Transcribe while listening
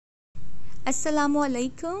Assalamu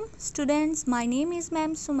alaikum students, my name is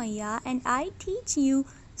Ma'am Sumiya and I teach you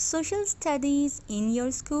social studies in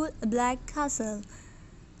your school Black Castle.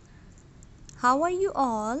 How are you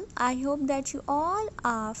all? I hope that you all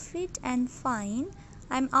are fit and fine.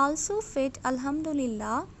 I'm also fit,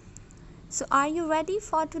 Alhamdulillah. So are you ready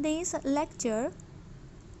for today's lecture?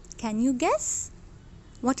 Can you guess?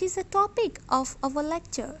 What is the topic of our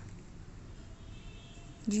lecture?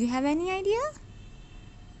 Do you have any idea?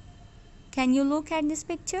 Can you look at this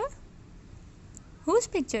picture? Whose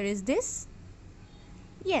picture is this?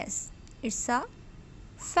 Yes, it's a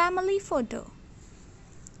family photo.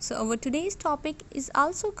 So our today's topic is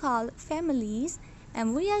also called families,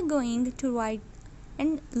 and we are going to write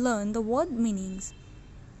and learn the word meanings.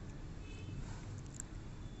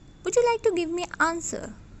 Would you like to give me an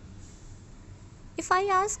answer? If I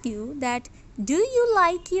ask you that, do you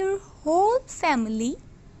like your whole family?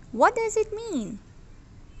 What does it mean?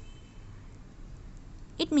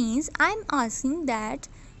 It means I'm asking that,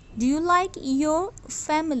 do you like your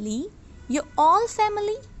family, your all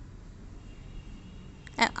family?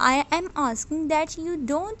 I am asking that you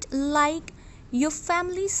don't like your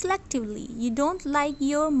family selectively. You don't like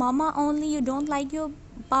your mama only, you don't like your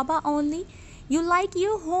baba only. You like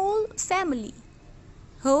your whole family.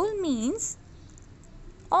 Whole means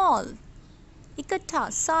all.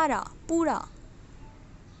 Ikattha, sara, pura.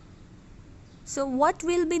 So what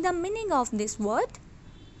will be the meaning of this word?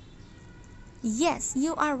 Yes,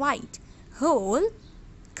 you are right. Whole,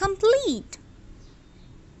 complete.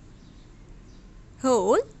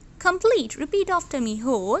 Whole, complete. Repeat after me.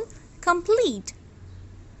 Whole, complete.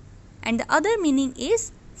 And the other meaning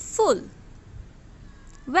is full.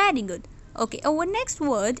 Very good. Okay, our next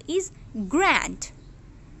word is grand.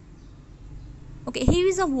 Okay, here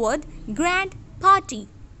is a word, grand party.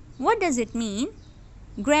 What does it mean?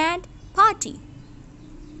 Grand party.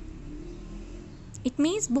 It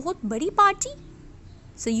means बहुत बड़ी party.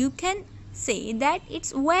 So you can say that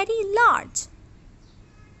it's very large.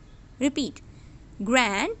 Repeat.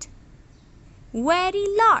 Grand, very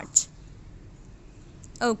large.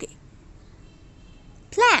 Okay.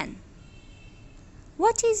 Plan.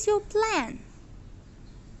 What is your plan?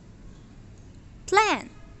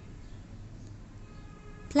 Plan.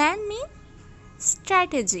 Plan means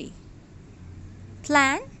strategy.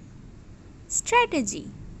 Plan,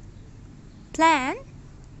 strategy. Plan,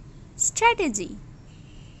 strategy.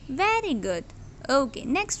 Very good. Okay,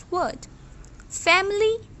 next word.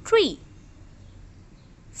 Family tree.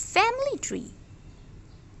 Family tree.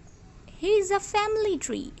 Here is a family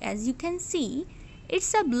tree. As you can see,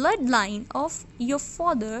 it's a bloodline of your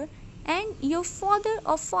father and your father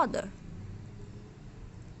of father.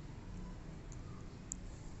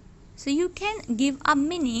 So you can give a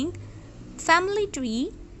meaning, family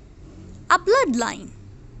tree, a bloodline.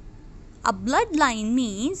 A bloodline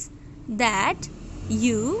means that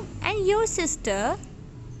you and your sister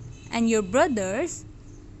and your brothers,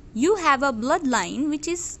 you have a bloodline which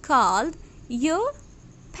is called your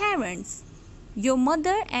parents, your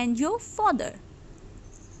mother and your father.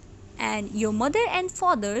 And your mother and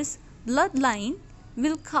father's bloodline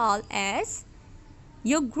will call as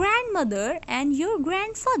your grandmother and your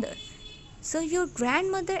grandfather. So your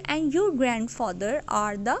grandmother and your grandfather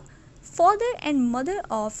are the father and mother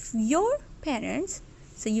of your parents.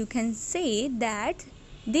 So you can say that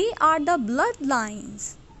they are the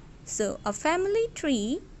bloodlines. So a family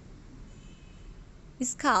tree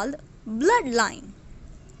is called bloodline.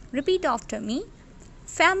 Repeat after me.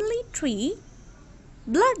 Family tree,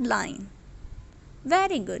 bloodline.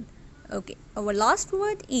 Very good. Okay, our last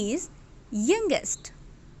word is youngest.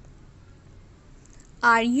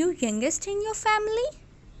 Are you youngest in your family?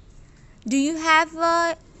 Do you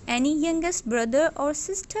have any youngest brother or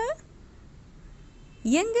sister?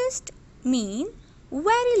 Youngest mean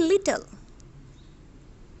very little.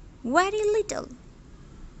 Very little.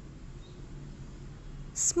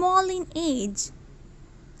 Small in age.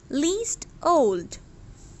 Least old.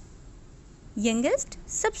 Youngest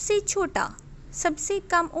सबसे छोटा, सबसे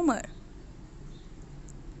कम उम्र.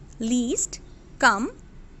 Least कम,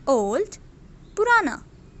 old पुराना.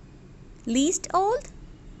 Least old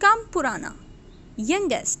कम पुराना.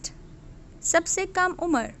 Youngest सबसे कम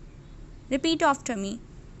उम्र. Repeat after me.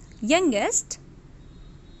 Youngest,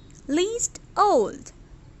 least old.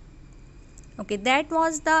 Okay, that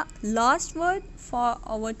was the last word for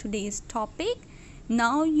our today's topic.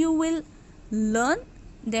 Now you will learn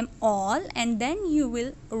them all and then you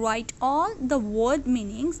will write all the word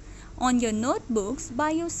meanings on your notebooks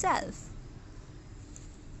by yourself.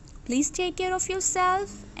 Please take care of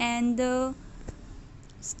yourself and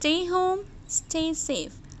stay home, stay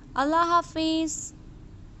safe. Allah Hafiz.